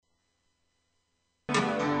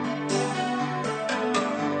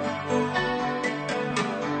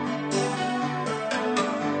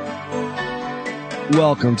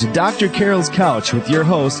Welcome to Dr. Carol's Couch with your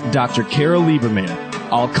host, Dr. Carol Lieberman.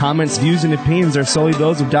 All comments, views, and opinions are solely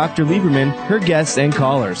those of Dr. Lieberman, her guests, and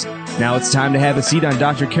callers. Now it's time to have a seat on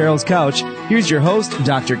Dr. Carol's Couch. Here's your host,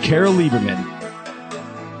 Dr. Carol Lieberman.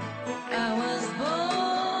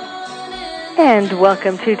 And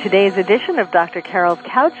welcome to today's edition of Dr. Carol's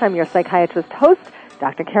Couch. I'm your psychiatrist host,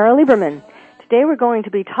 Dr. Carol Lieberman. Today we're going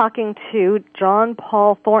to be talking to John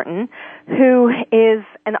Paul Thornton, who is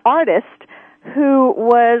an artist who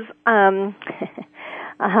was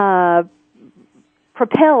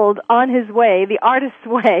propelled on his way, the artist's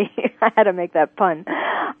way, I had to make that pun,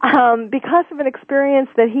 because of an experience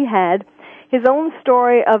that he had, his own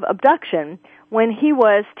story of abduction when he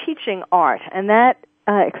was teaching art, and that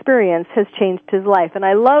experience has changed his life. And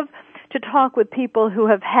I love to talk with people who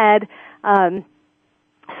have had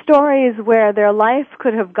stories where their life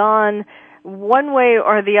could have gone one way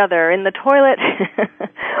or the other, in the toilet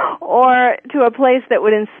or to a place that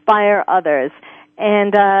would inspire others.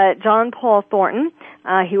 And John Paul Thornton,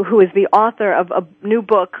 who is the author of a new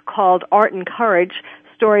book called Art and Courage,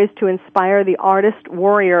 Stories to Inspire the Artist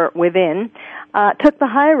Warrior Within, took the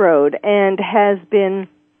high road and has been,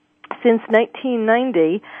 since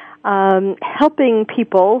 1990, helping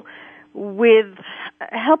people with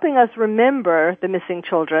helping us remember the missing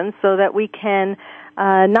children so that we can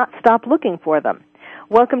not stop looking for them.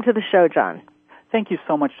 Welcome to the show, John. Thank you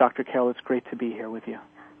so much, Dr. Carol. It's great to be here with you.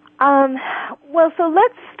 Well, so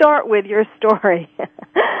let's start with your story.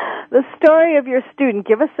 The story of your student.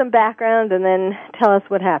 Give us some background and then tell us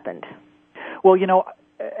what happened. Well, you know,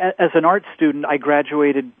 as an art student, I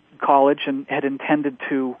graduated college and had intended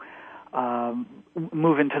to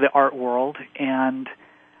move into the art world, and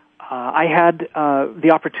I had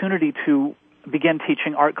the opportunity to begin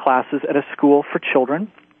teaching art classes at a school for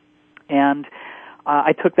children, and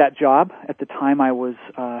I took that job. At the time, I was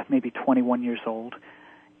maybe 21 years old,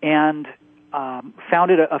 and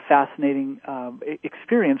found it a fascinating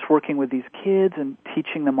experience working with these kids and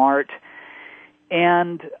teaching them art.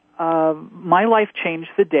 And my life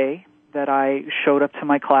changed the day that I showed up to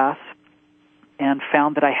my class and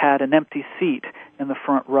found that I had an empty seat in the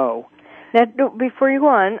front row. Now, before you go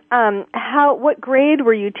on, what grade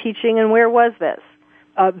were you teaching, and where was this?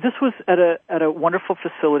 This was at a wonderful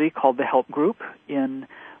facility called the Help Group in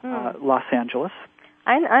Los Angeles.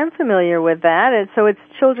 I'm familiar with that, and so it's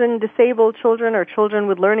children, disabled children, or children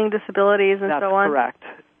with learning disabilities, and That's so on. That's correct.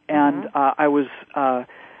 And I was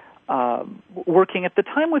working at the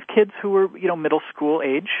time with kids who were, middle school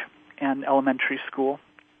age and elementary school,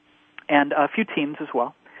 and a few teens as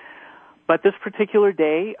well. But this particular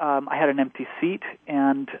day, I had an empty seat,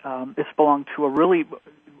 and this belonged to a really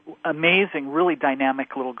amazing, really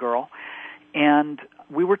dynamic little girl. And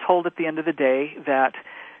we were told at the end of the day that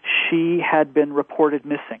she had been reported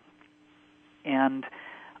missing. And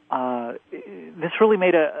this really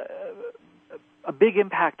made a big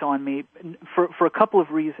impact on me for a couple of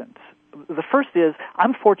reasons. The first is,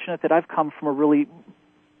 I'm fortunate that I've come from a really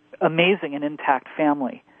amazing and intact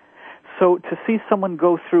family. So to see someone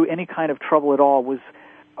go through any kind of trouble at all was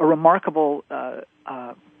a remarkable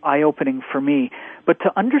eye-opening for me. But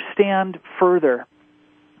to understand further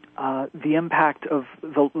the impact of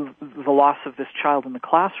the loss of this child in the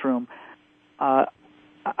classroom,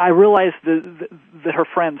 I realized that her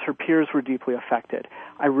friends, her peers, were deeply affected.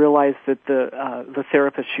 I realized that the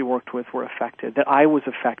therapists she worked with were affected, that I was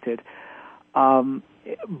affected.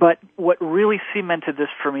 But what really cemented this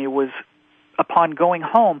for me was, upon going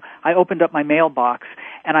home, I opened up my mailbox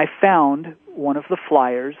and I found one of the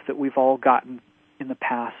flyers that we've all gotten in the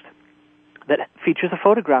past that features a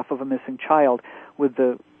photograph of a missing child with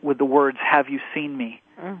the words, "Have you seen me?"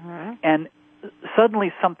 Mm-hmm. And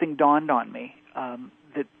suddenly something dawned on me,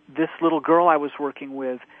 that this little girl I was working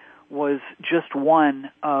with was just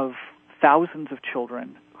one of thousands of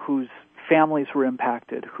children whose families were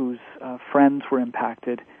impacted, whose friends were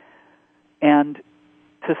impacted. And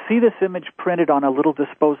to see this image printed on a little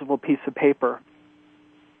disposable piece of paper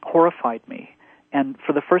horrified me. And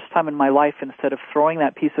for the first time in my life, instead of throwing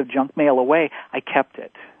that piece of junk mail away, I kept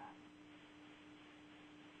it.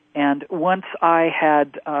 And once I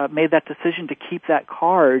had made that decision to keep that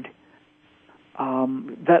card,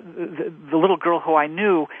 the little girl who I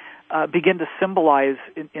knew began to symbolize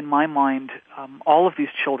in my mind all of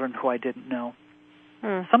these children who I didn't know.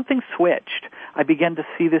 Something switched. I began to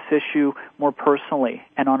see this issue more personally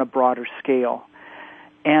and on a broader scale.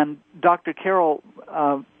 And Dr. Carol,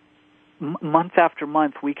 month after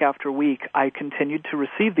month, week after week, I continued to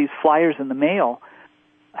receive these flyers in the mail.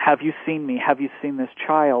 Have you seen me? Have you seen this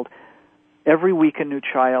child? Every week a new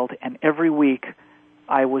child, and every week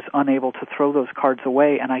I was unable to throw those cards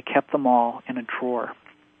away, and I kept them all in a drawer.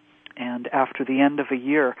 And after the end of a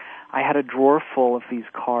year, I had a drawer full of these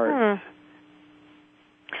cards.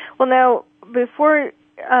 Well, now, before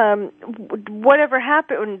whatever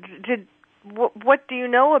happened, what do you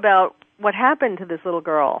know about what happened to this little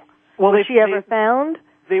girl? Well, was she ever found?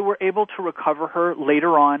 They were able to recover her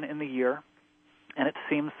later on in the year, and it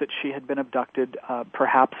seems that she had been abducted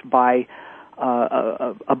perhaps by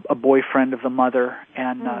a boyfriend of the mother,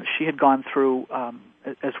 and she had gone through,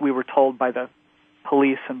 as we were told by the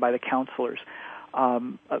police and by the counselors, a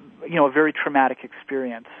very traumatic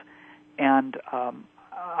experience. And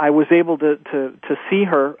I was able to see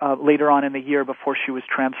her later on in the year before she was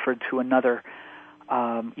transferred to another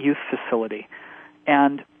youth facility.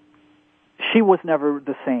 And she was never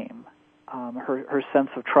the same. Her sense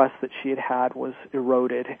of trust that she had was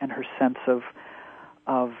eroded, and her sense of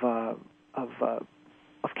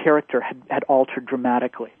character had altered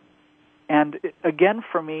dramatically. And again,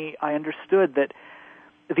 for me, I understood that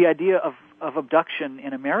the idea of abduction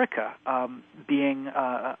in America, being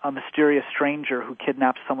a mysterious stranger who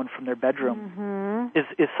kidnaps someone from their bedroom,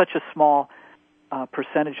 is such a small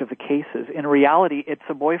percentage of the cases. In reality, it's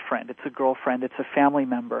a boyfriend, it's a girlfriend, it's a family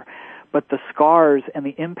member. But the scars and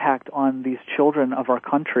the impact on these children of our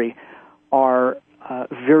country are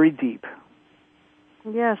very deep.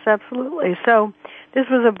 Yes, absolutely. So this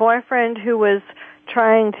was a boyfriend who was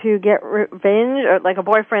trying to get revenge, or like a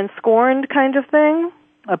boyfriend scorned kind of thing?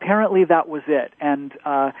 Apparently that was it. And,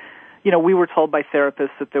 we were told by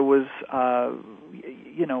therapists that there was, an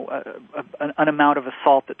amount of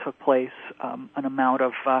assault that took place, an amount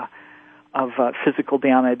of physical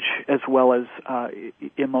damage as well as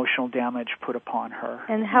emotional damage put upon her.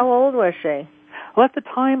 And how old was she? Well, at the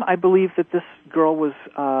time, I believe that this girl was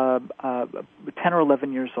 10 or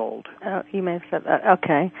 11 years old. Oh, you may have said that.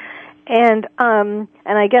 Okay. And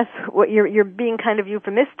I guess what you're being kind of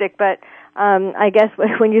euphemistic, but I guess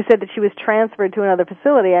when you said that she was transferred to another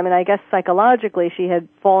facility, I mean, I guess psychologically she had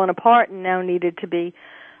fallen apart and now needed to be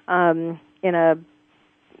in a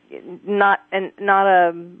not an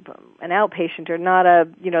outpatient, or not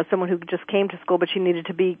someone who just came to school, but she needed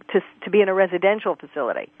to be in a residential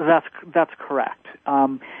facility. That's correct.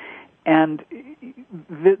 And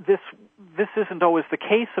this isn't always the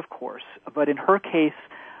case, of course, but in her case,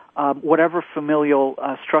 whatever familial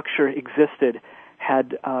structure existed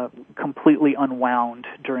had completely unwound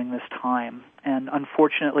during this time, and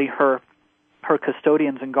unfortunately, her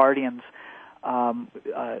custodians and guardians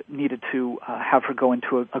needed to have her go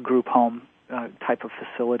into a group home type of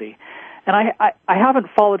facility. And I haven't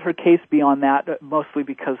followed her case beyond that, mostly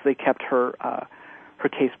because they kept her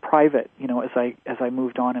case private, as I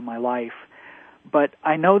moved on in my life. But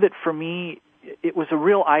I know that for me, it was a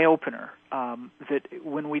real eye-opener that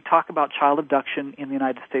when we talk about child abduction in the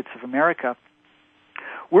United States of America,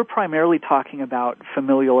 we're primarily talking about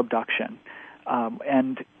familial abduction,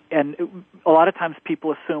 and a lot of times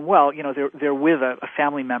people assume, well, they're with a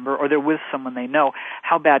family member or they're with someone they know.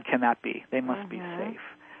 How bad can that be? They must be safe.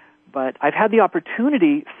 But I've had the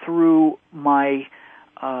opportunity through my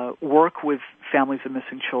work with families of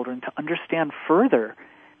missing children to understand further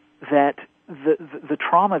that the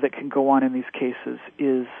trauma that can go on in these cases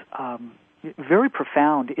is very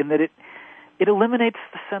profound, in that it eliminates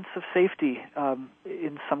the sense of safety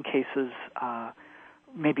in some cases,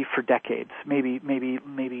 maybe for decades, maybe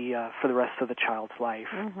for the rest of the child's life.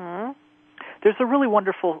 Mm-hmm. There's a really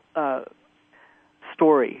wonderful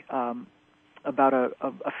story about a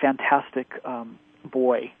fantastic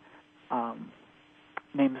boy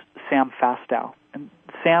named Sam Fastow. And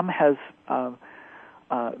Sam has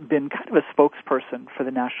been kind of a spokesperson for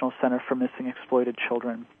the National Center for Missing Exploited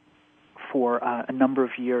Children for a number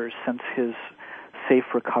of years since his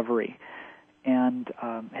safe recovery. And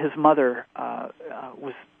his mother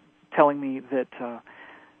was telling me that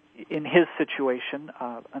in his situation,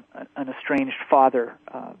 an estranged father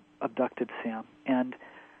abducted Sam. And,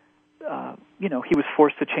 he was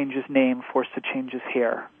forced to change his name, forced to change his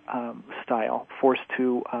hair style, forced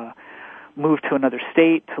to move to another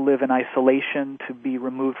state, to live in isolation, to be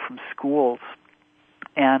removed from schools.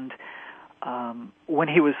 And when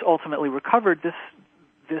he was ultimately recovered,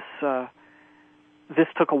 this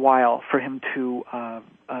took a while for him to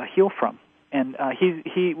heal from. And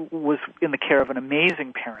he was in the care of an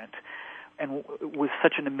amazing parent and with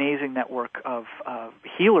such an amazing network of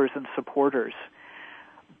healers and supporters.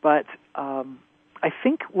 But I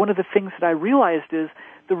think one of the things that I realized is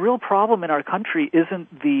the real problem in our country isn't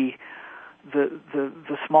the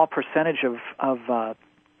small percentage of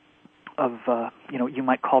you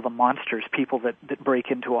might call them monsters, people that break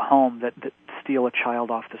into a home, that steal a child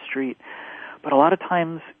off the street. But a lot of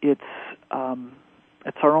times it's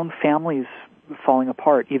our own families falling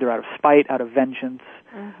apart, either out of spite, out of vengeance,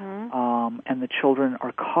 and the children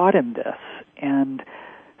are caught in this. And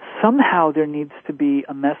somehow there needs to be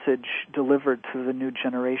a message delivered to the new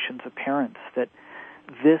generations of parents that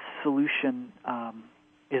this solution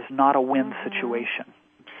is not a win situation.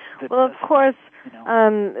 Well, of course,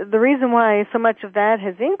 the reason why so much of that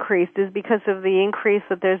has increased is because of the increase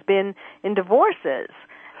that there's been in divorces,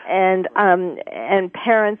 and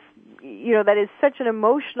parents. That is such an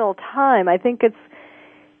emotional time. I think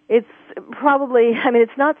it's probably. I mean,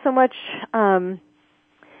 it's not so much.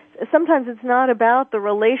 Sometimes it's not about the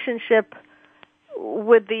relationship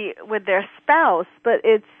with their spouse, but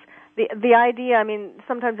it's the idea. I mean,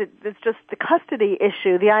 sometimes it's just the custody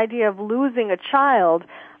issue. The idea of losing a child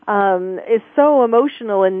is so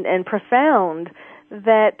emotional and profound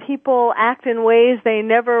that people act in ways they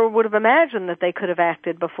never would have imagined that they could have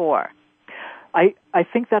acted before. I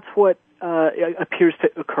think that's what appears to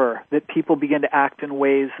occur, that people begin to act in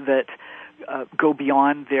ways that go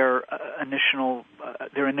beyond their initial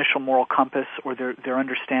moral compass or their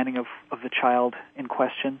understanding of the child in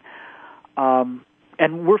question.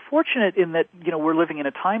 And we're fortunate in that, we're living in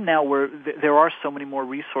a time now where there are so many more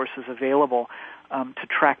resources available to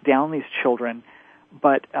track down these children.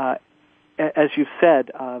 But as you've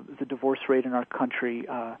said, the divorce rate in our country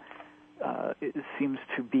it seems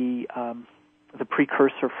to be the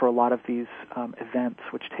precursor for a lot of these events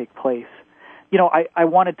which take place. I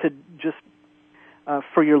wanted to just,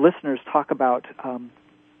 for your listeners, talk about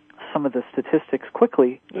some of the statistics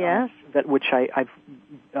quickly. Yes. Which I've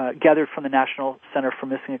gathered from the National Center for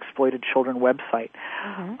Missing Exploited Children website.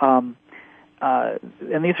 And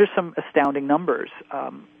these are some astounding numbers.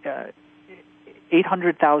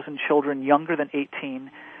 800,000 children younger than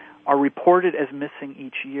 18 are reported as missing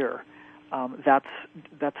each year. That's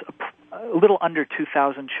a little under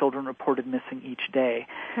 2,000 children reported missing each day.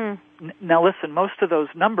 Now, listen, most of those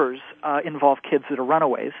numbers involve kids that are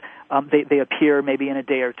runaways. They appear maybe in a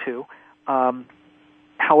day or two.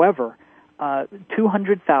 However,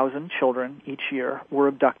 200,000 children each year were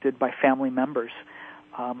abducted by family members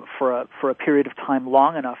for a period of time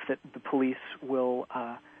long enough that the police will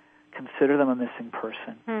consider them a missing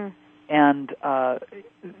person. And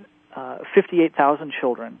 58,000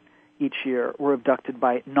 children each year were abducted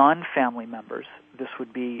by non-family members. This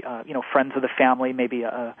would be, friends of the family, maybe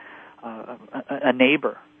a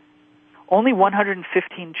neighbor. Only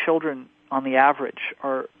 115 children on the average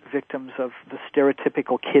are victims of the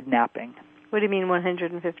stereotypical kidnapping. What do you mean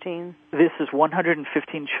 115? This is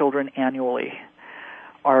 115 children annually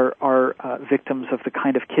are victims of the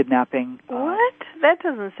kind of kidnapping. What? That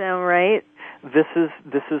doesn't sound right. This is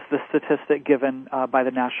the statistic given by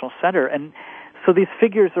the National Center, and so these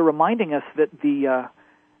figures are reminding us that the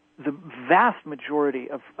vast majority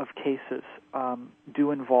of cases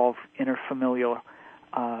do involve interfamilial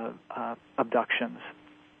abductions.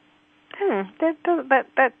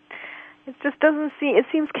 That it just doesn't seem. It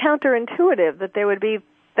seems counterintuitive that there would be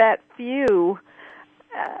that few.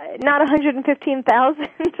 Not 115,000.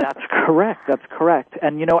 That's correct.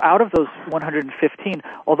 And out of those 115,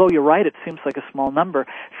 although you're right, it seems like a small number.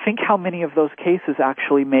 Think how many of those cases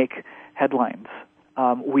actually make headlines.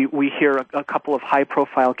 We hear a couple of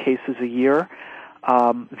high-profile cases a year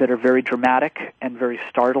that are very dramatic and very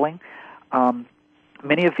startling.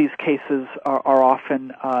 Many of these cases are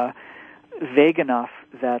often vague enough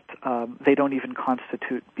that they don't even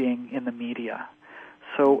constitute being in the media.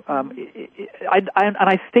 So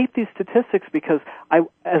I state these statistics because I,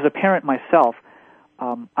 as a parent myself,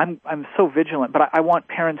 I'm so vigilant. But I want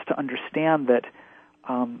parents to understand that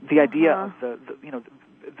the idea of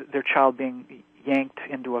their child being yanked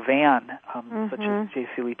into a van, such as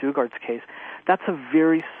J.C. Lee Dugard's case, that's a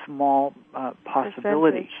very small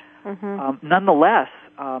possibility. Nonetheless,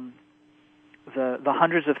 the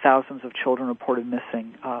hundreds of thousands of children reported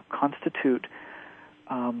missing constitute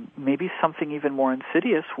maybe something even more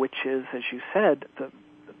insidious, which is, as you said,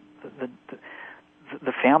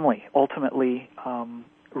 the family ultimately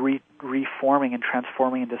reforming and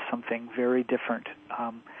transforming into something very different,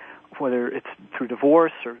 whether it's through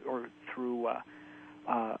divorce or through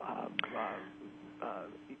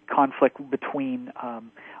conflict between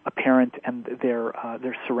a parent and their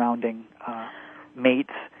surrounding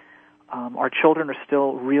mates. Our children are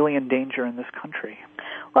still really in danger in this country.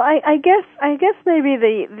 Well, I guess maybe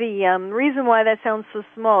the reason why that sounds so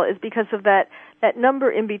small is because of that number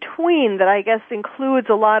in between that I guess includes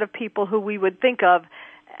a lot of people who we would think of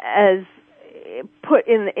as put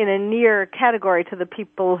in a near category to the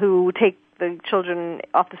people who take the children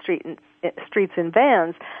off the streets in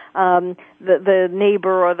vans, the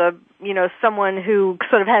neighbor or the someone who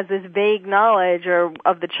sort of has this vague knowledge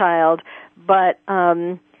of the child, but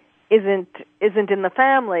isn't in the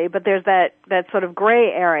family, but there's that sort of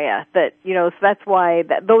gray area that so that's why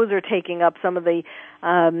those are taking up some of the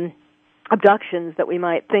abductions that we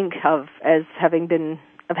might think of as having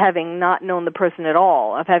not known the person at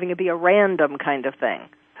all, of having it be a random kind of thing.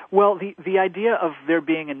 Well, the idea of there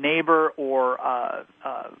being a neighbor or a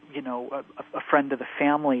friend of the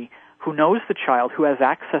family who knows the child, who has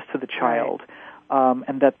access to the child, right.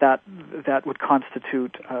 And that would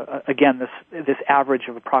constitute again this average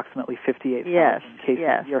of approximately 58,000 cases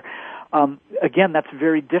a year. Again, that's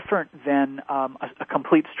very different than a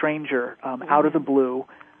complete stranger out of the blue,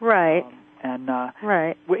 right?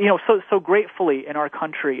 Right. So gratefully in our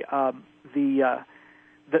country, the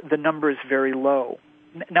number is very low.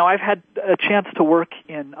 Now, I've had a chance to work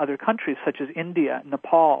in other countries such as India,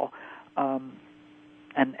 Nepal,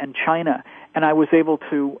 and China, and I was able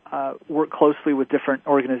to work closely with different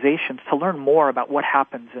organizations to learn more about what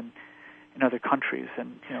happens in other countries.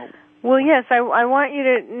 And Well, yes, I want you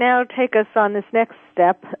to now take us on this next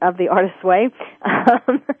step of the Artist's Way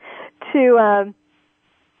to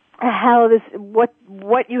how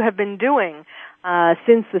what you have been doing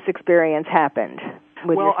since this experience happened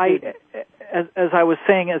with your student. As I was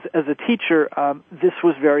saying, as a teacher, this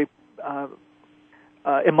was very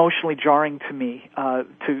emotionally jarring to me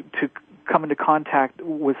to come into contact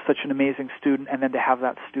with such an amazing student, and then to have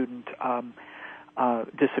that student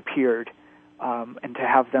disappeared, and to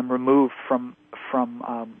have them removed from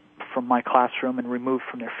my classroom and removed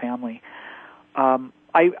from their family.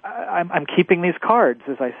 I'm keeping these cards,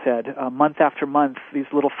 as I said, month after month,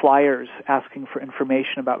 these little flyers asking for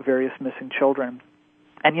information about various missing children.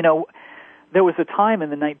 And, there was a time in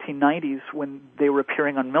the 1990s when they were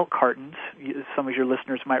appearing on milk cartons. Some of your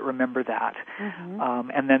listeners might remember that. Mm-hmm.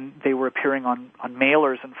 And then they were appearing on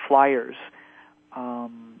mailers and flyers.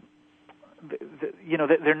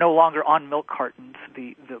 They're no longer on milk cartons.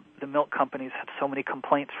 The milk companies had so many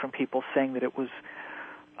complaints from people saying that it was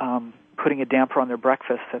putting a damper on their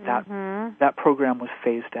breakfast that program was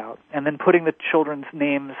phased out. And then putting the children's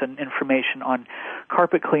names and information on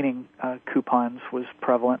carpet cleaning coupons was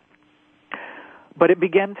prevalent. But it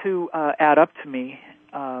began to add up to me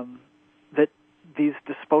that these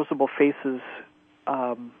disposable faces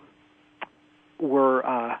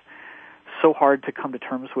were so hard to come to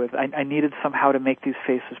terms with. I needed somehow to make these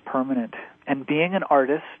faces permanent. And being an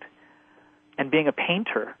artist and being a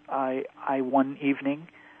painter, I one evening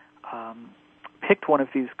picked one of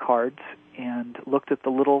these cards and looked at the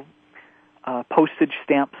little postage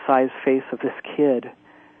stamp size face of this kid,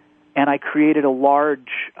 and I created a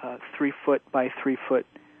large 3-foot by 3-foot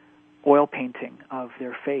oil painting of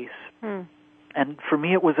their face. And for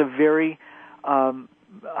me, it was a very a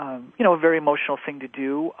very emotional thing to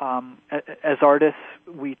do. As artists,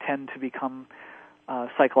 we tend to become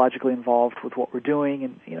psychologically involved with what we're doing,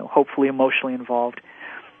 and hopefully emotionally involved.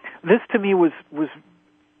 This to me was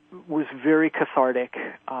very cathartic,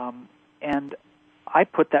 and I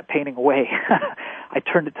put that painting away. I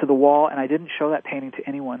turned it to the wall, and I didn't show that painting to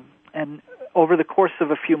anyone. And over the course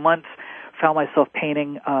of a few months, found myself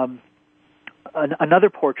painting another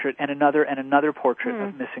portrait and another portrait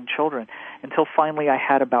of missing children, until finally I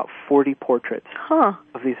had about 40 portraits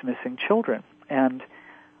of these missing children. And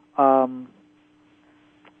a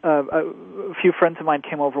few friends of mine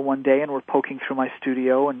came over one day and were poking through my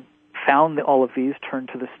studio and found all of these, turned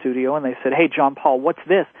to the studio, and they said, "Hey, John Paul, what's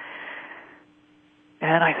this?"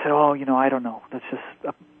 And I said, "Oh, I don't know. That's just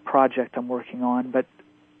a project I'm working on." But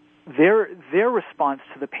their response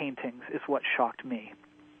to the paintings is what shocked me.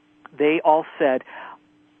 They all said,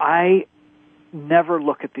 "I never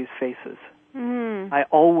look at these faces. I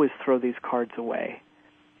always throw these cards away.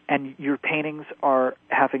 And your paintings are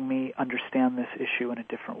having me understand this issue in a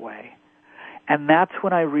different way." And that's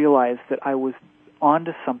when I realized that I was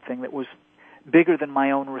onto something that was bigger than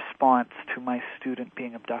my own response to my student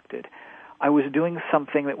being abducted. I was doing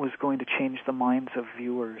something that was going to change the minds of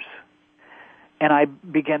viewers. And I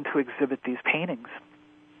began to exhibit these paintings.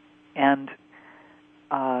 And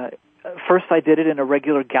first I did it in a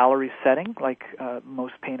regular gallery setting, like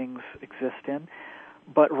most paintings exist in.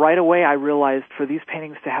 But right away I realized for these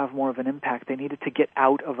paintings to have more of an impact, they needed to get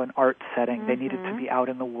out of an art setting. They needed to be out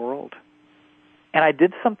in the world. And I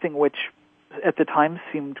did something which at the time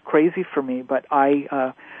seemed crazy for me, but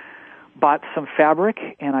I bought some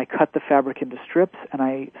fabric, and I cut the fabric into strips, and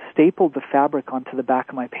I stapled the fabric onto the back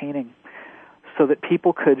of my painting so that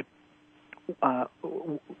people could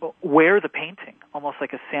wear the painting, almost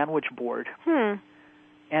like a sandwich board.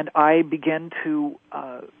 And I began to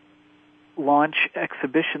launch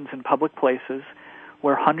exhibitions in public places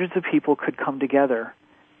where hundreds of people could come together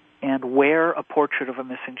and wear a portrait of a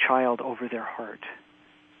missing child over their heart.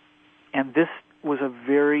 And this was a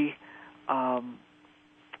very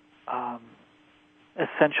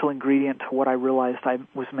essential ingredient to what I realized I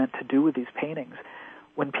was meant to do with these paintings.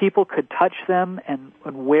 When people could touch them and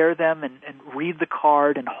wear them and read the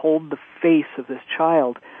card and hold the face of this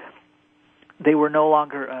child, they were no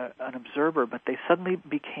longer an observer, but they suddenly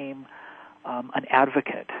became an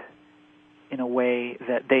advocate in a way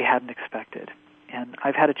that they hadn't expected. And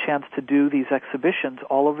I've had a chance to do these exhibitions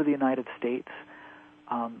all over the United States.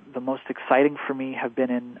 The most exciting for me have been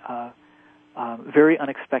in very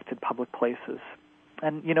unexpected public places.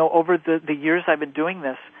 And, over the years I've been doing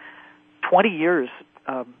this, 20 years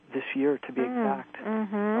this year to be exact,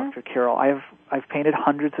 Dr. Carol, I've painted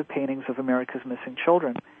hundreds of paintings of America's missing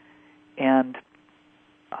children. And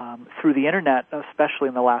through the Internet, especially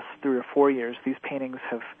in the last 3 or 4 years, these paintings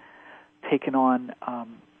have taken on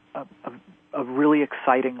a really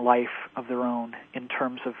exciting life of their own in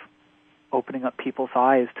terms of opening up people's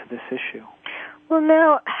eyes to this issue. Well,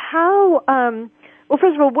 now,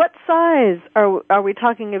 first of all, what size are we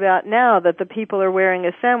talking about now that the people are wearing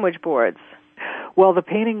as sandwich boards? Well, the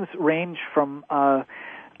paintings range from 11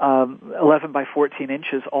 by 14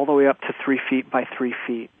 inches all the way up to 3 feet by 3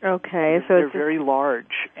 feet. Okay, so they're very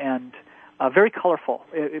large and very colorful.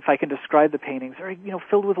 If I can describe the paintings, very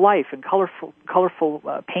filled with life and colorful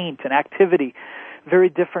paint and activity. Very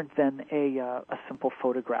different than a simple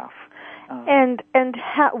photograph.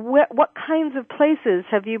 What kinds of places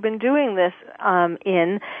have you been doing this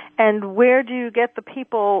in, and where do you get the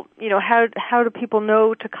people? How do people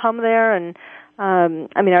know to come there? And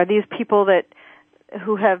are these people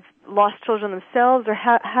who have lost children themselves, or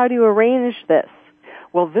how do you arrange this?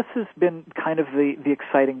 Well, this has been kind of the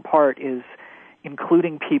exciting part, is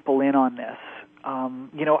including people in on this.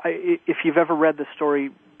 If you've ever read the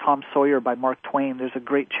story Tom Sawyer by Mark Twain, there's a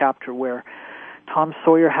great chapter where Tom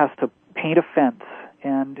Sawyer has to paint a fence,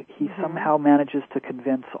 and he somehow manages to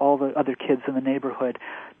convince all the other kids in the neighborhood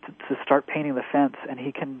to start painting the fence, and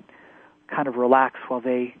he can kind of relax while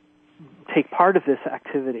they take part of this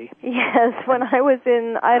activity. Yes, when I was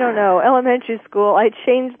in, elementary school, I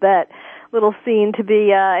changed that little scene to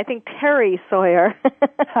be, I think, Terry Sawyer.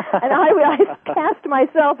 And I cast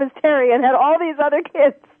myself as Terry and had all these other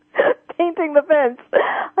kids painting the fence.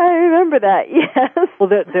 I remember that, yes. Well,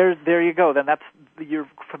 there you go. Then you're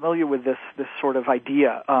familiar with this sort of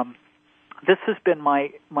idea. This has been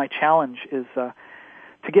my challenge, is to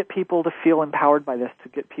get people to feel empowered by this, to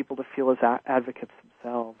get people to feel as advocates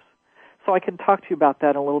themselves. So I can talk to you about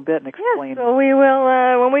that a little bit and explain. Yes, so we will,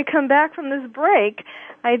 when we come back from this break,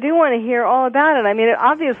 I do want to hear all about it. I mean, it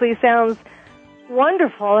obviously sounds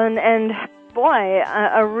wonderful, and boy,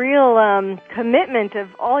 a real commitment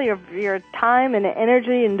of all your time and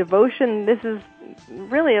energy and devotion. This is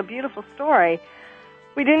really a beautiful story.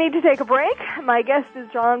 We do need to take a break. My guest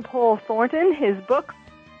is John Paul Thornton. His book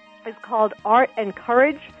is called Art and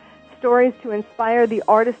Courage, Stories to Inspire the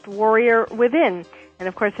Artist Warrior Within. And,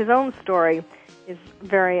 of course, his own story is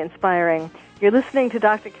very inspiring. You're listening to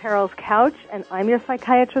Dr. Carol's Couch, and I'm your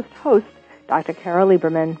psychiatrist host, Dr. Carol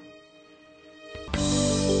Lieberman.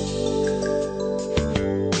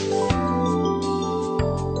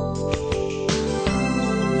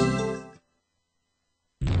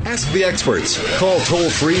 Ask the experts. Call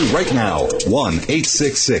toll-free right now,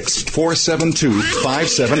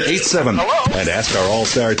 1-866-472-5787. And ask our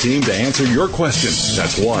all-star team to answer your question.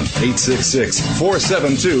 That's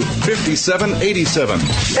 1-866-472-5787.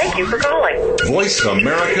 Thank you for calling.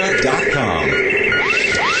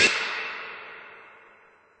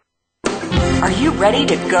 VoiceAmerica.com. Are you ready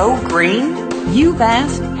to go green? You've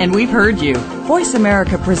asked, and we've heard you. Voice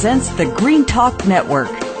America presents the Green Talk Network.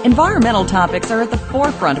 Environmental topics are at the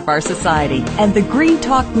forefront of our society, and the Green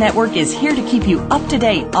Talk Network is here to keep you up to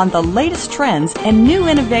date on the latest trends and new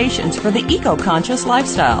innovations for the eco-conscious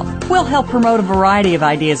lifestyle. We'll help promote a variety of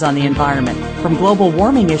ideas on the environment, from global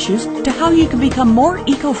warming issues to how you can become more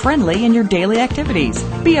eco-friendly in your daily activities.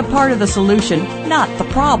 Be a part of the solution, not the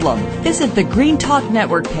problem. Visit the Green Talk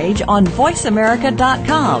Network page on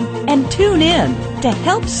voiceamerica.com and tune in to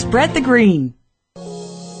help spread the green.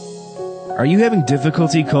 Are you having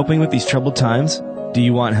difficulty coping with these troubled times? Do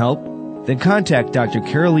you want help? Then contact Dr.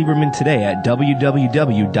 Carol Lieberman today at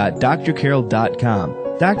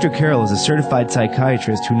www.drcarol.com. Dr. Carol is a certified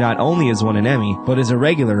psychiatrist who not only has won an Emmy, but is a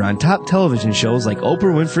regular on top television shows like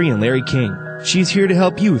Oprah Winfrey and Larry King. She's here to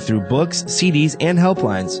help you through books, CDs, and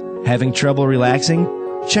helplines. Having trouble relaxing?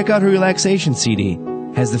 Check out her relaxation CD.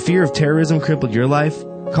 Has the fear of terrorism crippled your life?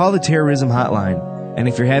 call the terrorism hotline. And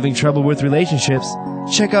if you're having trouble with relationships,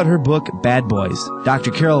 check out her book, Bad Boys.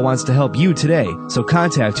 Dr. Carol wants to help you today, so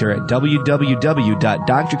contact her at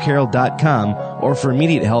www.drcarol.com or for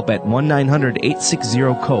immediate help at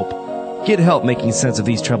 1-900-860-COPE. Get help making sense of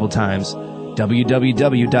these troubled times.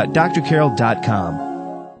 www.drcarol.com.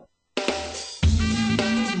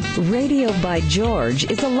 Radio by George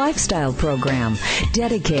is a lifestyle program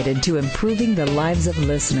dedicated to improving the lives of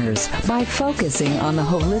listeners by focusing on the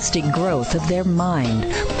holistic growth of their mind,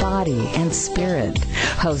 body, and spirit.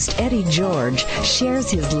 Host Eddie George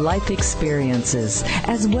shares his life experiences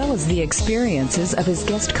as well as the experiences of his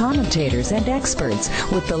guest commentators and experts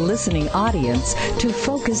with the listening audience to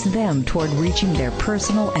focus them toward reaching their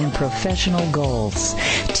personal and professional goals.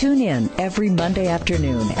 Tune in every Monday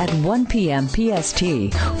afternoon at 1 p.m.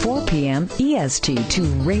 PST, 4 p.m. EST to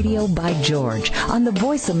Radio by George on the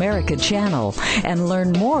Voice America channel and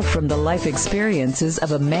learn more from the life experiences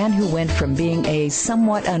of a man who went from being a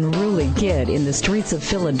somewhat unruly kid in the streets of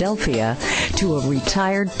Philadelphia to a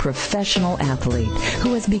retired professional athlete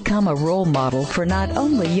who has become a role model for not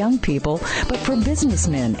only young people but for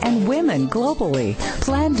businessmen and women globally.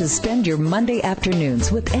 Plan to spend your Monday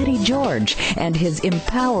afternoons with Eddie George and his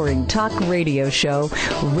empowering talk radio show,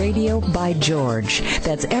 Radio by George.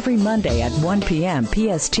 That's every Monday at 1 p.m.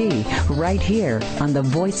 PST, right here on the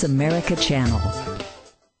Voice America channel.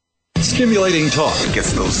 Stimulating talk. It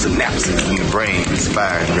gets those synapses in the brain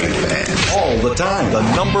firing really fast. All the time. The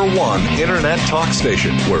 #1 Internet talk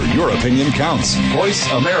station where your opinion counts.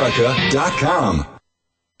 VoiceAmerica.com.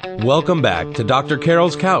 Welcome back to Dr.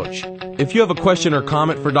 Carol's Couch. If you have a question or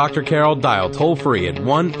comment for Dr. Carol, dial toll-free at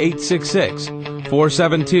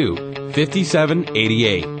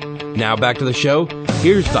 1-866-472-5788. Now back to the show.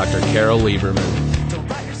 Here's Dr. Carol Lieberman.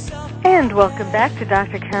 And welcome back to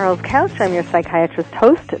Dr. Carol's Couch. I'm your psychiatrist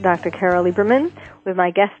host, Dr. Carol Lieberman, with my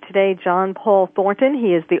guest today, John Paul Thornton.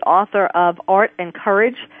 He is the author of Art and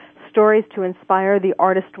Courage, Stories to Inspire the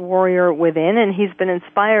Artist Warrior Within, and he's been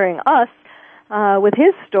inspiring us with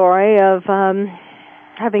his story of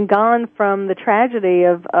having gone from the tragedy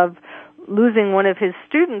of losing one of his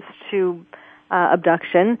students to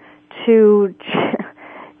abduction to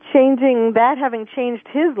changing that, having changed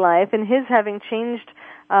his life, and his having changed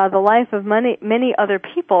the life of many other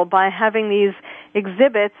people by having these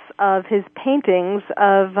exhibits of his paintings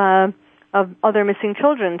of other missing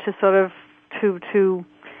children to sort of to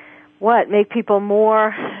make people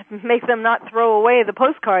make them not throw away the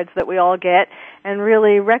postcards that we all get and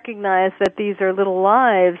really recognize that these are little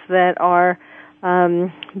lives that are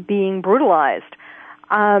being brutalized.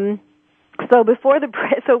 So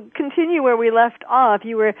continue where we left off.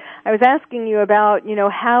 I was asking you about,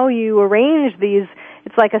 how you arrange these.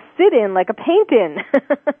 It's like a sit-in, like a paint-in.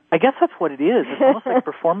 I guess that's what it is. It's almost like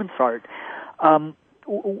performance art.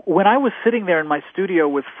 When I was sitting there in my studio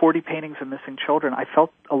with 40 paintings of missing children, I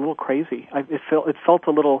felt a little crazy. It felt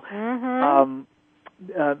a little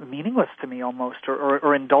meaningless to me almost,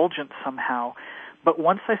 or indulgent somehow. But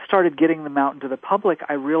once I started getting them out into the public,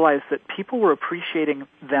 I realized that people were appreciating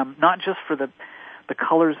them, not just for the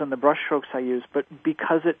colors and the brushstrokes I used, but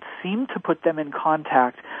because it seemed to put them in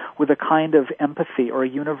contact with a kind of empathy or a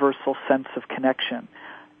universal sense of connection.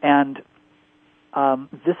 And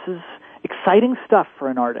this is exciting stuff for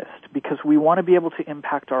an artist because we want to be able to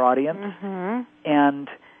impact our audience. Mm-hmm. And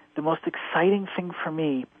the most exciting thing for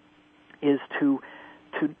me is to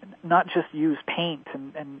not just use paint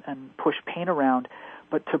and push paint around,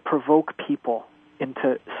 but to provoke people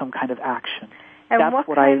into some kind of action. And that's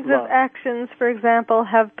what kinds of actions, for example,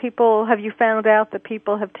 have you found out that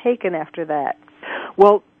people have taken after that?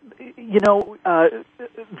 Well,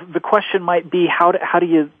 the question might be how do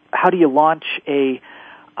you launch a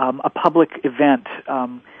public event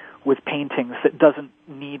with paintings that doesn't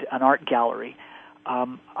need an art gallery?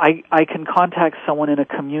 I can contact someone in a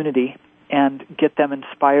community and get them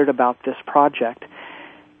inspired about this project,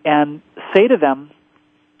 and say to them,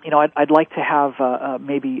 I'd like to have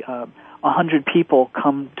maybe 100 people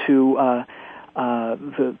come to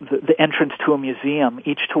the entrance to a museum,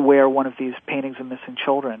 each to wear one of these paintings of missing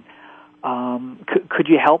children. Could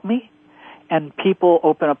you help me? And people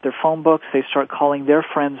open up their phone books. They start calling their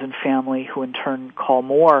friends and family, who in turn call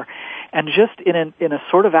more. And just in a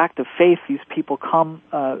sort of act of faith, these people come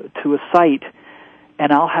to a site,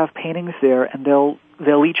 and I'll have paintings there, and they'll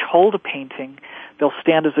each hold a painting. They'll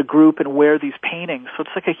stand as a group and wear these paintings. So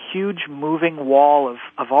it's like a huge moving wall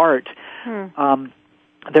of art.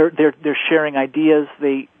 They're sharing ideas.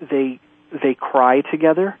 They cry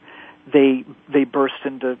together. They burst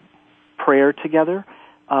into prayer together.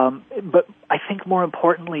 But I think more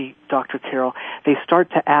importantly, Dr. Carol, they start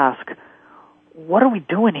to ask, what are we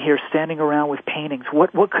doing here standing around with paintings?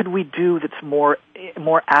 What could we do that's more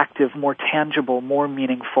active, more tangible, more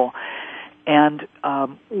meaningful? And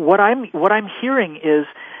what I'm hearing is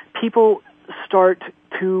people start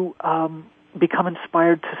to become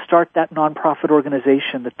inspired to start that nonprofit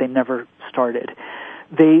organization that they never started.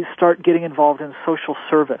 They start getting involved in social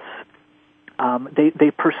service.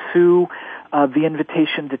 They pursue the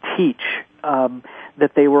invitation to teach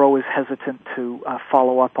that they were always hesitant to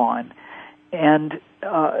follow up on. And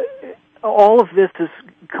all of this is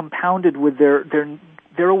compounded with their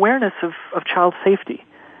awareness of child safety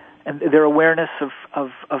and their awareness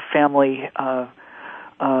of family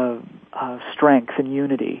strength and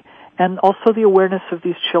unity, and also the awareness of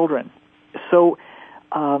these children. So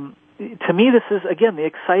to me, this is, again, the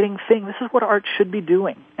exciting thing. This is what art should be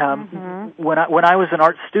doing. When I was an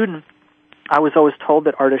art student, I was always told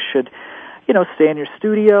that artists should, stay in your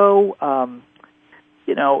studio.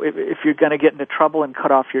 If you're going to get into trouble and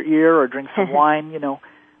cut off your ear or drink some wine,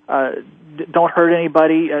 don't hurt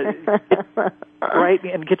anybody, right?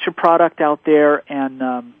 And get your product out there,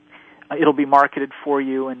 and it'll be marketed for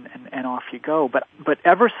you, and off you go. But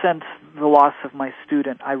ever since the loss of my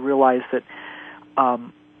student, I realized that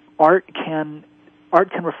art can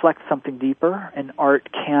reflect something deeper, and art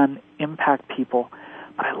can impact people.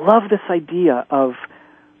 But I love this idea of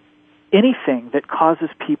anything that causes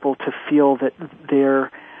people to feel that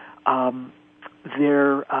they're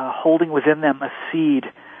holding within them a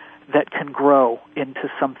seed that can grow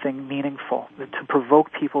into something meaningful, to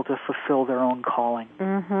provoke people to fulfill their own calling.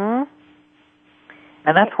 Mm-hmm.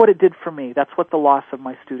 And that's what it did for me. That's what the loss of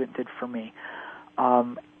my student did for me.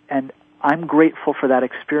 And I'm grateful for that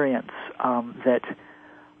experience, that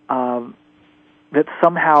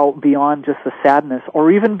somehow beyond just the sadness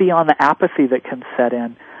or even beyond the apathy that can set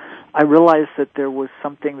in, I realized that there was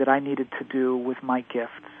something that I needed to do with my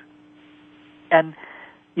gifts. And,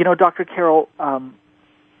 Dr. Carol,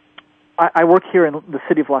 I work here in the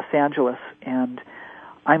city of Los Angeles, and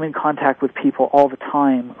I'm in contact with people all the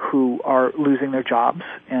time who are losing their jobs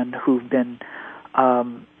and who've been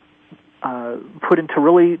put into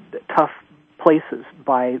really tough places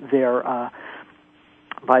by their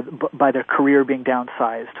by their career being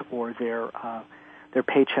downsized or their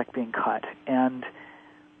paycheck being cut. And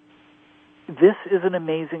this is an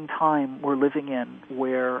amazing time we're living in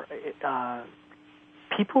where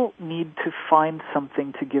people need to find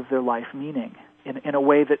something to give their life meaning in a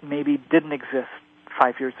way that maybe didn't exist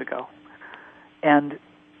 5 years ago. And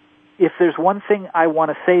if there's one thing I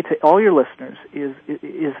want to say to all your listeners is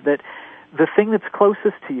that the thing that's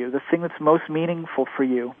closest to you, the thing that's most meaningful for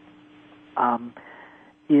you,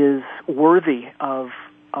 is worthy of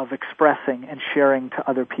expressing and sharing to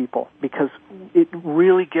other people, because it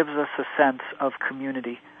really gives us a sense of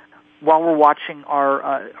community. While we're watching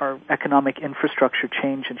our economic infrastructure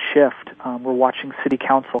change and shift, we're watching city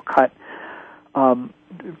council cut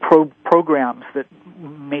programs that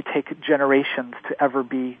may take generations to ever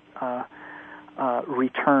be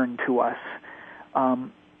returned to us.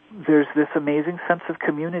 There's this amazing sense of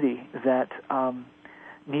community that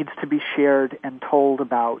needs to be shared and told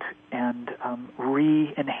about and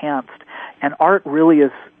re-enhanced. And art really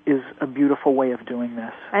is a beautiful way of doing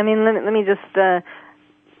this. I mean, let me just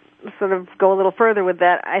sort of go a little further with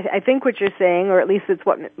that. I think what you're saying, or at least it's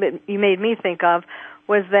what you made me think of,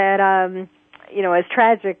 was that, as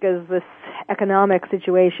tragic as this economic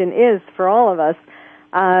situation is for all of us,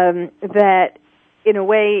 that in a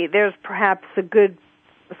way there's perhaps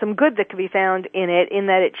some good that can be found in it, in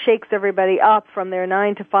that it shakes everybody up from their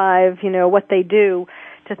 9 to 5, what they do,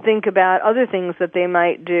 to think about other things that they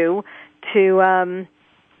might do to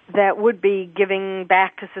that would be giving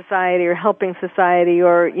back to society or helping society,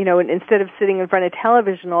 or instead of sitting in front of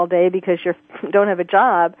television all day because you don't have a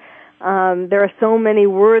job. There are so many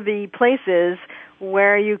worthy places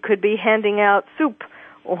where you could be handing out soup,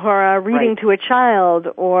 or reading to a child,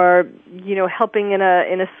 or helping in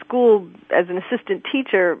a school as an assistant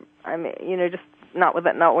teacher. I mean, just not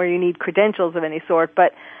where you need credentials of any sort,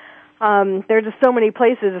 but there are just so many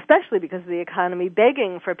places, especially because of the economy,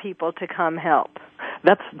 begging for people to come help.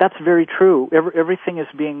 That's very true. Everything is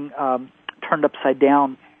being turned upside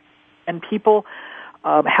down, and people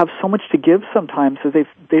have so much to give sometimes, so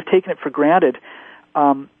they've taken it for granted.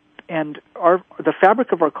 And the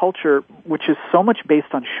fabric of our culture, which is so much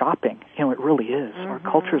based on shopping, it really is. Mm-hmm. Our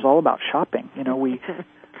culture is all about shopping.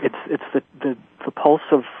 It's the pulse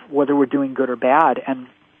of whether we're doing good or bad. And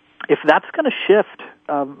if that's going to shift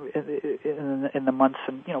in the months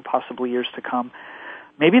and possibly years to come,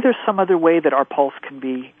 maybe there's some other way that our pulse can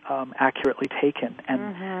be accurately taken.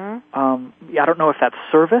 And I don't know if that's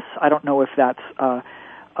service. I don't know if that's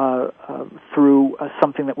through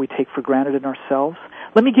something that we take for granted in ourselves.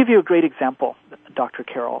 Let me give you a great example, Dr.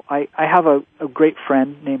 Carol. I have a great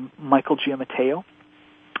friend named Michael Giammatteo,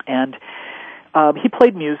 and he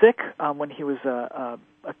played music when he was a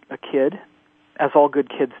kid, as all good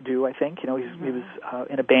kids do, I think. He was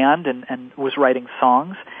in a band and was writing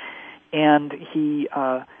songs, and he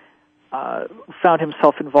found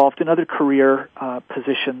himself involved in other career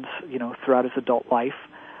positions, throughout his adult life.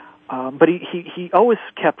 But he always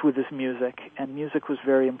kept with his music, and music was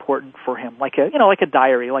very important for him, like a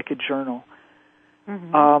diary, like a journal.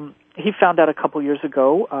 Mm-hmm. He found out a couple years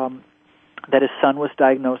ago that his son was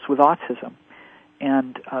diagnosed with autism,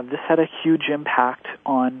 and this had a huge impact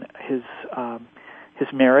on his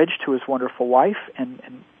marriage to his wonderful wife, and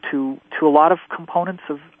to a lot of components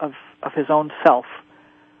of his own self.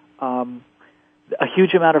 A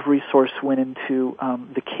huge amount of resource went into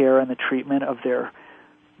the care and the treatment of their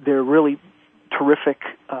really terrific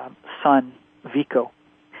son, Vico.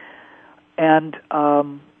 And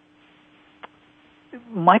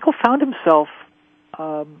Michael found himself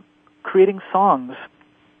creating songs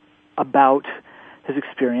about his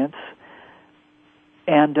experience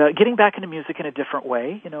and getting back into music in a different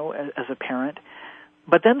way, as a parent.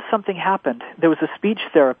 But then something happened. There was a speech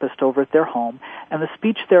therapist over at their home, and the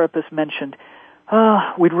speech therapist mentioned,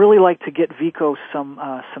 we'd really like to get Vico some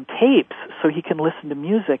tapes so he can listen to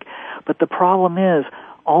music. But the problem is,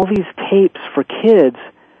 all these tapes for kids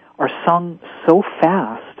are sung so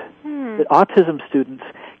fast that autism students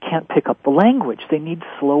can't pick up the language. They need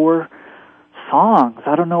slower songs.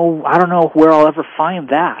 I don't know where I'll ever find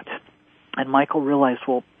that. And Michael realized,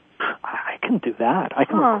 well, I can do that. I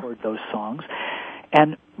can record those songs.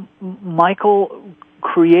 And Michael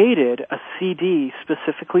created a CD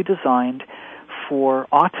specifically designed for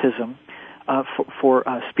autism, for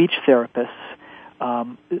speech therapists,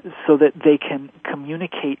 so that they can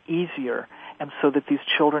communicate easier, and so that these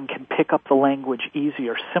children can pick up the language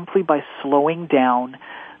easier, simply by slowing down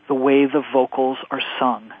the way the vocals are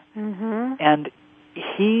sung. Mm-hmm. And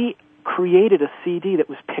he created a CD that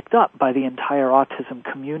was picked up by the entire autism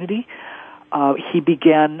community. He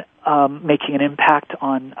began making an impact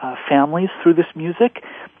on families through this music.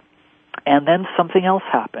 And then something else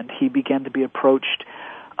happened. He began to be approached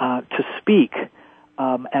to speak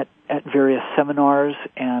at various seminars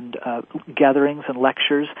and gatherings and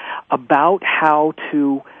lectures about how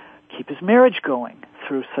to keep his marriage going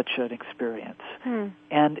through such an experience.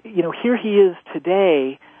 And, here he is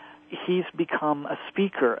today. He's become a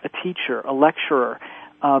speaker, a teacher, a lecturer.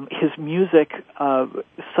 His music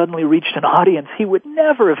suddenly reached an audience he would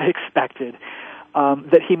never have expected,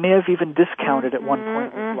 that he may have even discounted at one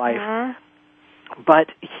point in his life.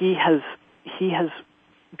 But he has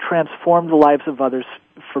transformed the lives of others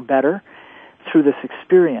for better through this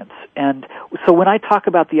experience. And so when I talk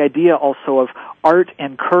about the idea also of art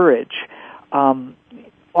and courage,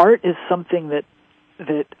 art is something that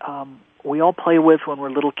we all play with when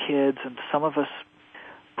we're little kids, and some of us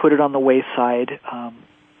put it on the wayside.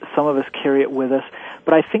 Some of us carry it with us.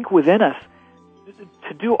 But I think within us,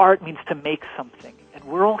 to do art means to make something. And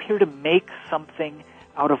we're all here to make something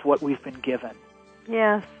out of what we've been given.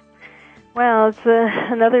 Yes. Well, it's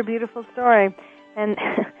another beautiful story. And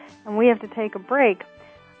we have to take a break.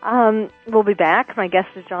 We'll be back. My guest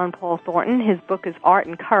is John Paul Thornton. His book is Art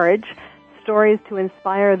and Courage, Stories to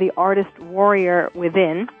Inspire the Artist Warrior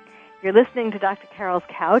Within. You're listening to Dr. Carol's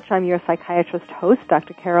Couch. I'm your psychiatrist host,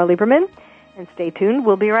 Dr. Carol Lieberman. And stay tuned.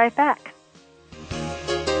 We'll be right back.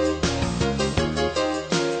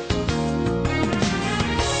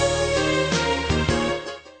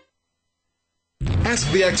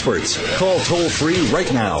 Ask the experts. Call toll-free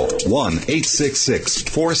right now,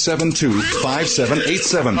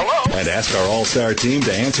 1-866-472-5787. And ask our All-Star team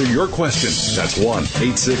to answer your question. That's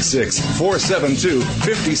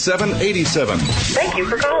 1-866-472-5787. Thank you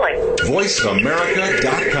for calling.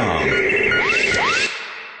 VoiceAmerica.com.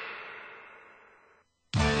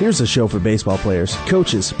 Here's a show for baseball players,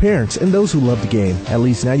 coaches, parents, and those who love the game. At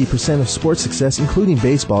least 90% of sports success, including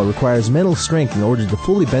baseball, requires mental strength in order to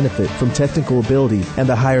fully benefit from technical ability. And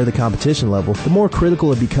the higher the competition level, the more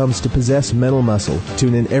critical it becomes to possess mental muscle.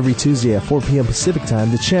 Tune in every Tuesday at 4 p.m. Pacific Time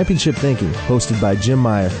to Championship Thinking, hosted by Jim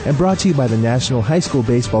Meyer, and brought to you by the National High School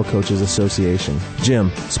Baseball Coaches Association. Jim,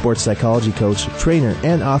 sports psychology coach, trainer,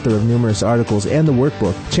 and author of numerous articles and the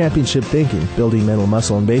workbook, Championship Thinking, Building Mental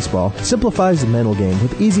Muscle in Baseball, simplifies the mental game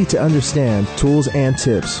with easy easy to understand tools and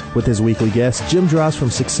tips. With his weekly guests, Jim draws from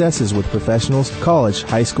successes with professionals, college,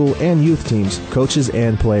 high school, and youth teams, coaches,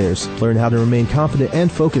 and players. Learn how to remain confident and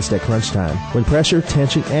focused at crunch time when pressure,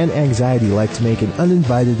 tension, and anxiety like to make an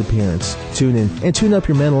uninvited appearance. Tune in and tune up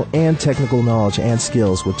your mental and technical knowledge and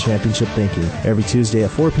skills with Championship Thinking every Tuesday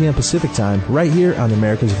at 4 p.m. Pacific Time right here on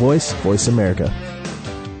America's Voice, Voice America.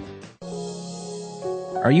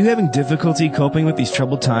 Are you having difficulty coping with these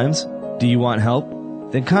troubled times? Do you want help?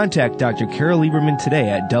 Then contact Dr. Carol Lieberman today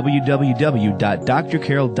at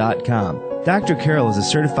www.drcarol.com. Dr. Carol is a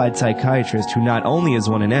certified psychiatrist who not only has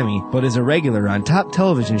won an Emmy, but is a regular on top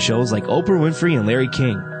television shows like Oprah Winfrey and Larry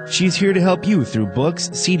King. She's here to help you through books,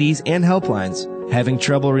 CDs, and helplines. Having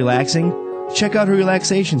trouble relaxing? Check out her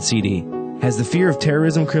relaxation CD. Has the fear of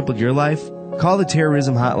terrorism crippled your life? Call the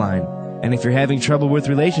Terrorism Hotline. And if you're having trouble with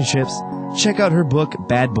relationships, check out her book,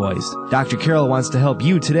 Bad Boys. Dr. Carol wants to help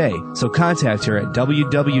you today, so contact her at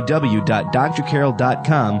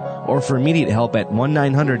www.drcarol.com or for immediate help at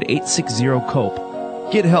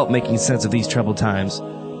 1-900-860-COPE. Get help making sense of these troubled times.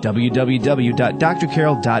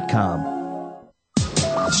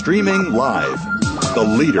 www.drcarol.com. Streaming live, the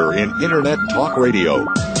leader in Internet talk radio,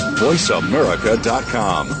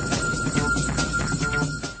 VoiceAmerica.com.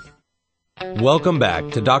 Welcome back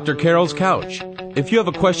to Dr. Carol's Couch. If you have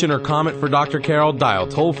a question or comment for Dr. Carol, dial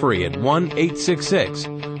toll-free at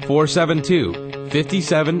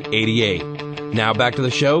 1-866-472-5788. Now back to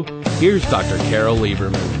the show. Here's Dr. Carol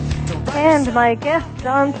Lieberman. And my guest,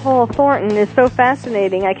 John Paul Thornton, is so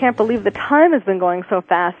fascinating. I can't believe the time has been going so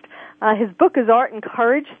fast. His book is Art and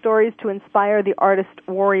Courage, Stories to Inspire the Artist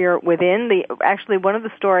Warrior Within. Actually, one of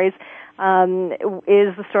the stories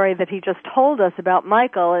is the story that he just told us about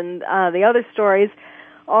Michael, and the other stories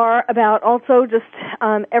are about also just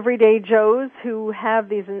everyday Joes who have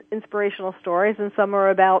these inspirational stories, and some are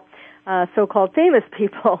about so-called famous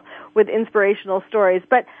people with inspirational stories.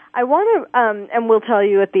 But I want to, and we'll tell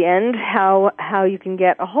you at the end how you can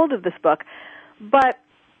get a hold of this book. But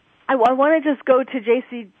I want to just go to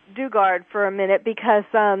J.C. Dugard for a minute, because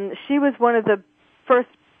she was one of the first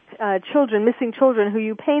missing children who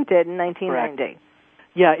you painted in 1990. Correct.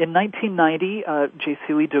 Yeah, in 1990,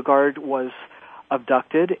 J.C. Lee Dugard was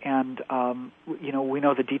abducted, and we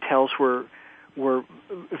know the details were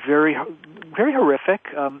very, very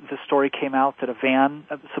horrific. The story came out that a van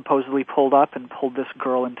supposedly pulled up and pulled this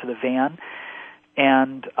girl into the van,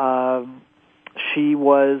 and she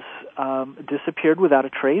was disappeared without a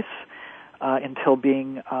trace until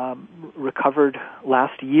being recovered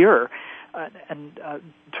last year. And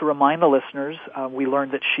to remind the listeners, we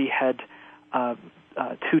learned that she had 2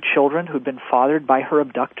 children who'd been fathered by her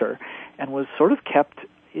abductor, and was sort of kept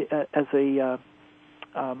as a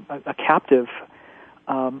captive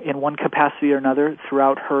in one capacity or another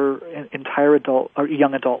throughout her entire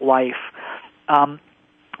young adult life.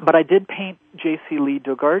 But I did paint J.C. Lee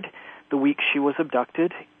Dugard the week she was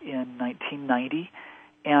abducted in 1990.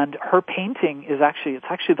 And her painting is actually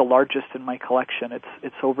the largest in my collection.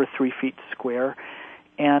 It's over 3 feet square,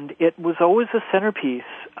 and it was always a centerpiece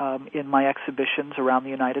in my exhibitions around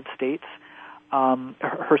the United States.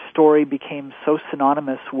 Her story became so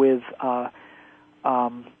synonymous with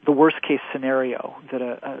the worst case scenario, that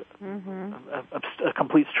a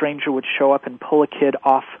complete stranger would show up and pull a kid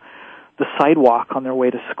off the sidewalk on their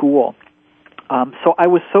way to school. So I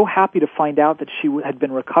was so happy to find out that she had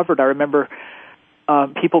been recovered. I remember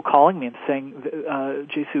people calling me and saying,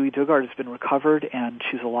 J.C. Lee Dugard has been recovered and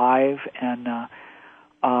she's alive. And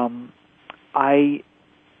I've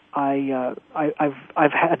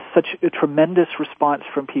had such a tremendous response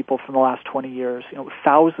from people from the last 20 years.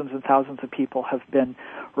 Thousands and thousands of people have been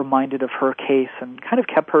reminded of her case and kind of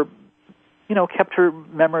kept her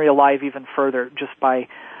memory alive even further just by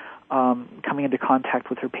coming into contact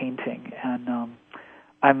with her painting. And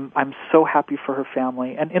I'm so happy for her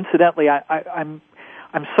family. And incidentally,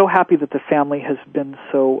 I'm so happy that the family has been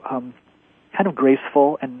so kind of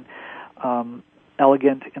graceful and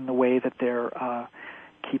elegant in the way that they're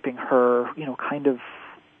keeping her, kind of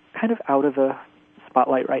out of the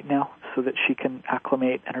spotlight right now, so that she can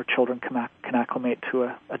acclimate and her children can acclimate to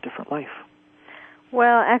a different life.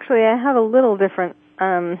 Well, actually, I have a little different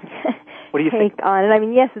what do you take think? on it. I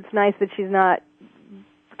mean, yes, it's nice that she's not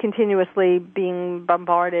continuously being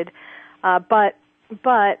bombarded, but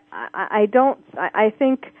I don't. I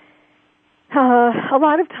think a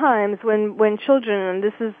lot of times when children, and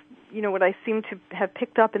this is what I seem to have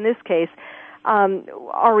picked up in this case,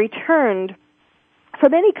 are returned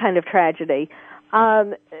from any kind of tragedy,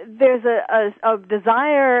 there's a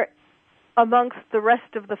desire amongst the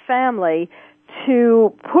rest of the family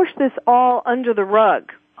to push this all under the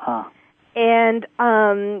rug. And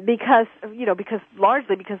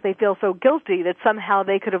largely because they feel so guilty that somehow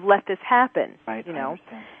they could have let this happen. Right. You know.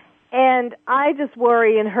 And I just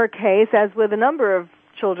worry in her case, as with a number of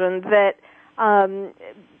children, that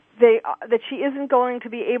that she isn't going to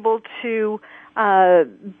be able to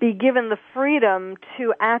be given the freedom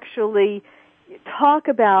to actually talk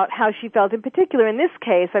about how she felt. In particular, in this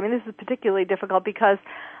case, I mean, this is particularly difficult because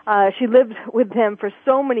she lived with them for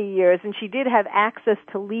so many years, and she did have access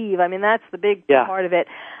to leave. I mean, that's the big part of it.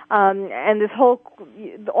 And this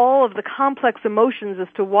all of the complex emotions as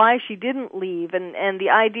to why she didn't leave, and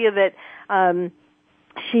the idea that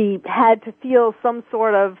she had to feel some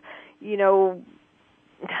sort of, I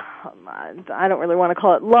don't really want to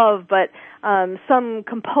call it love, but some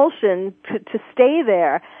compulsion to stay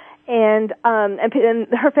there. And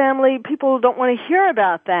her family, people don't want to hear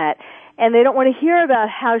about that, and they don't want to hear about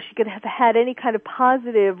how she could have had any kind of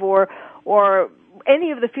positive or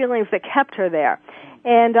any of the feelings that kept her there.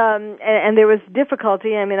 And there was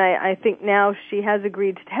difficulty. I mean, I think now she has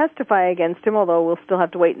agreed to testify against him, although we'll still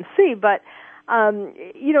have to wait and see. But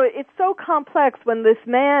it's so complex when this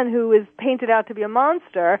man who is painted out to be a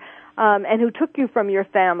monster and who took you from your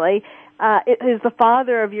family is the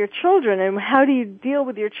father of your children, and how do you deal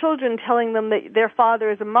with your children telling them that their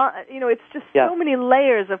father is it's just so many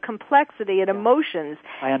layers of complexity and emotions.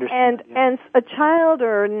 I understand. And a child,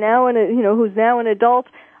 or now who's now an adult,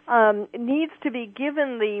 needs to be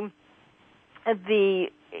given the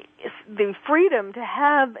freedom to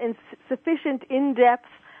have sufficient in-depth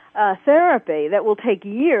therapy that will take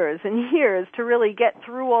years and years to really get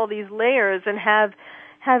through all these layers and have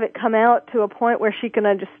it come out to a point where she can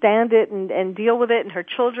understand it and deal with it, and her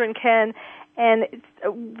children can. And it's,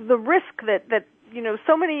 the risk that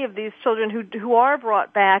so many of these children who are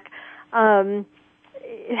brought back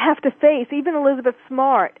have to face, even Elizabeth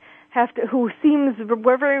Smart, who seems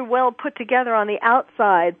very well put together on the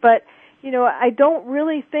outside, but I don't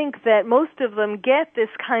really think that most of them get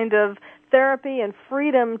this kind of therapy and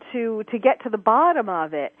freedom to get to the bottom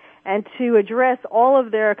of it and to address all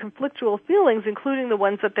of their conflictual feelings, including the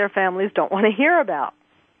ones that their families don't want to hear about.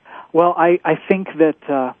 Well, I think that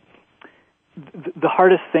the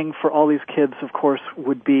hardest thing for all these kids, of course,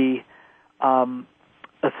 would be a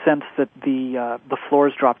sense that the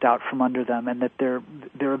floors dropped out from under them, and that their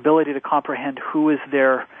ability to comprehend who is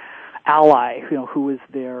their ally, who is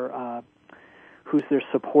their who's their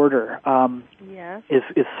supporter,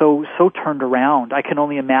 is so turned around. I can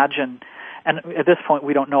only imagine, and at this point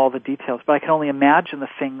we don't know all the details, but I can only imagine the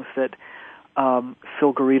things that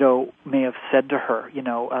Phil Garrido may have said to her,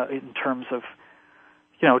 in terms of,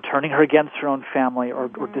 turning her against her own family or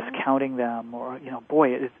discounting them, or,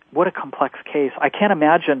 boy, what a complex case. I can't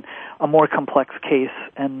imagine a more complex case,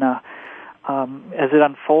 and as it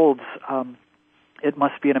unfolds, it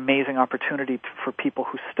must be an amazing opportunity for people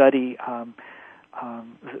who study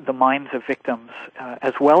the minds of victims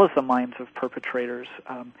as well as the minds of perpetrators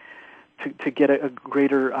to get a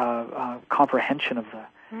greater comprehension of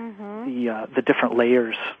the different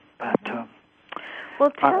layers.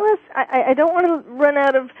 Well, tell us. I don't want to run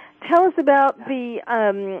out of. Tell us about the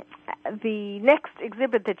next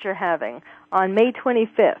exhibit that you're having on May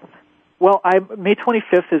 25th. Well, May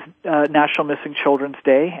 25th is National Missing Children's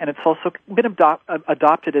Day, and it's also been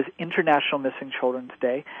adopted as International Missing Children's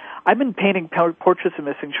Day. I've been painting portraits of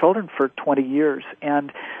missing children for 20 years,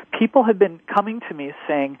 and people have been coming to me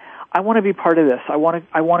saying, "I want to be part of this. I want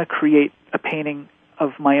to create a painting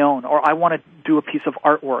of my own, or I want to do a piece of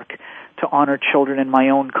artwork to honor children in my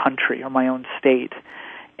own country or my own state."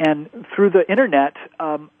 And through the internet,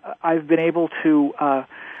 I've been able to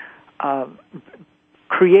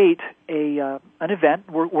create an event.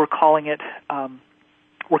 We're calling it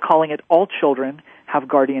All Children Have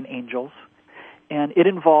Guardian Angels, and it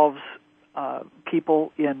involves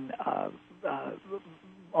people in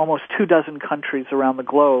almost 24 countries around the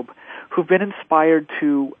globe who've been inspired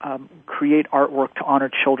to create artwork to honor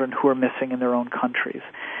children who are missing in their own countries.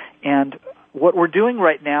 And what we're doing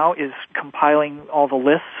right now is compiling all the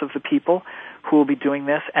lists of the people who will be doing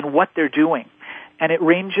this and what they're doing. And it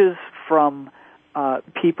ranges from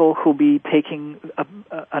people who'll be taking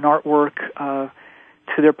an artwork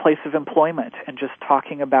to their place of employment and just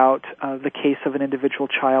talking about the case of an individual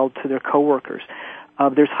child to their coworkers.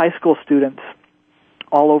 There's high school students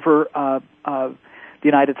all over the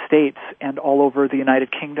United States and all over the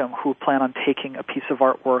United Kingdom who plan on taking a piece of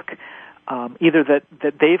artwork, either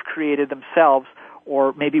that they've created themselves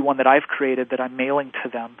or maybe one that I've created that I'm mailing to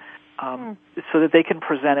them, so that they can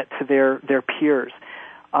present it to their peers.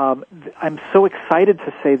 I'm so excited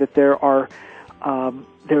to say that there are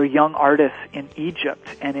young artists in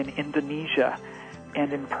Egypt and in Indonesia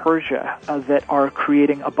and in Persia that are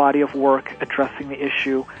creating a body of work addressing the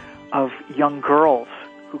issue of young girls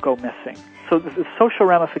who go missing. So the social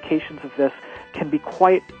ramifications of this can be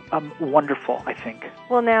quite wonderful, I think.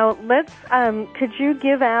 Well, now let's. Could you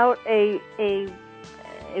give out a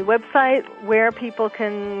website where people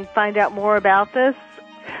can find out more about this?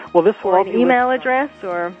 Well, this will or all an be email address,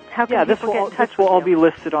 or how can people get in touch with you? This will all be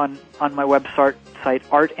listed on my website,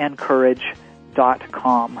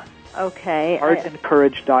 artandcourage.com. Okay.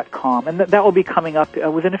 Artandcourage.com. And that will be coming up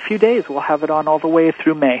within a few days. We'll have it on all the way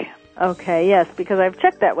through May. Okay, yes, because I've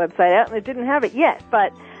checked that website out and it didn't have it yet,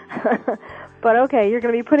 but but okay, you're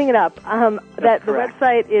going to be putting it up. The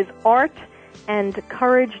website is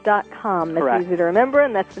artandcourage.com. That's correct. Easy to remember,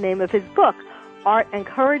 and that's the name of his book, Art and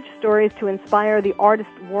Courage, Stories to Inspire the Artist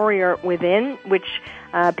Warrior Within, which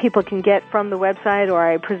people can get from the website, or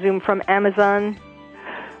I presume from Amazon.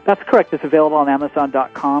 That's correct. It's available on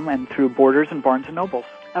Amazon.com and through Borders and Barnes & Nobles.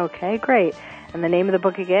 Okay, great. And the name of the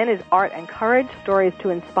book again is Art and Courage, Stories to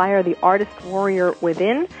Inspire the Artist Warrior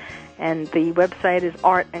Within. And the website is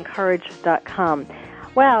artandcourage.com.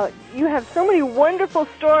 Wow, you have so many wonderful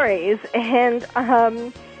stories, and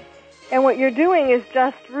what you're doing is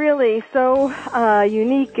just really so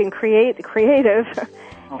unique and creative. Okay.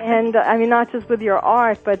 And I mean, not just with your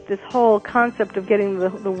art, but this whole concept of getting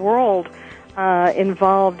the world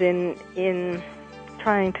involved in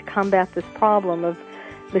trying to combat this problem of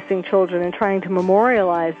missing children and trying to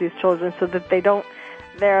memorialize these children so that they don't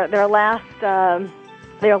their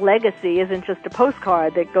legacy isn't just a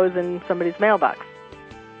postcard that goes in somebody's mailbox.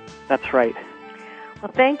 That's right.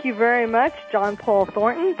 Well, thank you very much, John Paul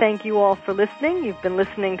Thornton. Thank you all for listening. You've been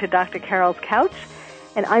listening to Dr. Carol's Couch,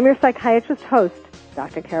 and I'm your psychiatrist host,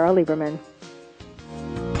 Dr. Carol Lieberman.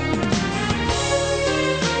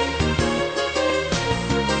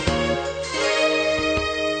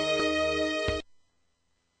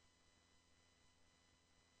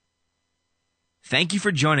 Thank you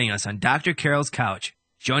for joining us on Dr. Carol's Couch.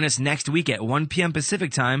 Join us next week at 1 p.m.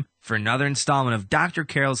 Pacific Time for another installment of Dr.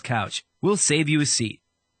 Carol's Couch. We'll save you a seat.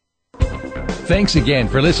 Thanks again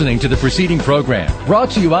for listening to the preceding program,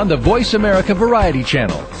 brought to you on the Voice America Variety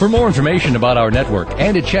Channel. For more information about our network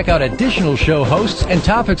and to check out additional show hosts and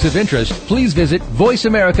topics of interest, please visit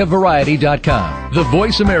VoiceAmericaVariety.com. The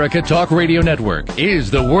Voice America Talk Radio Network is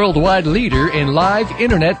the worldwide leader in live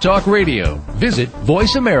Internet talk radio. Visit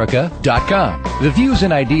VoiceAmerica.com. The views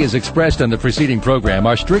and ideas expressed on the preceding program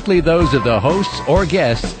are strictly those of the hosts or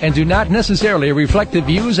guests and do not necessarily reflect the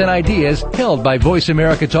views and ideas held by Voice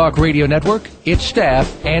America Talk Radio Network, its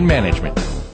staff, and management.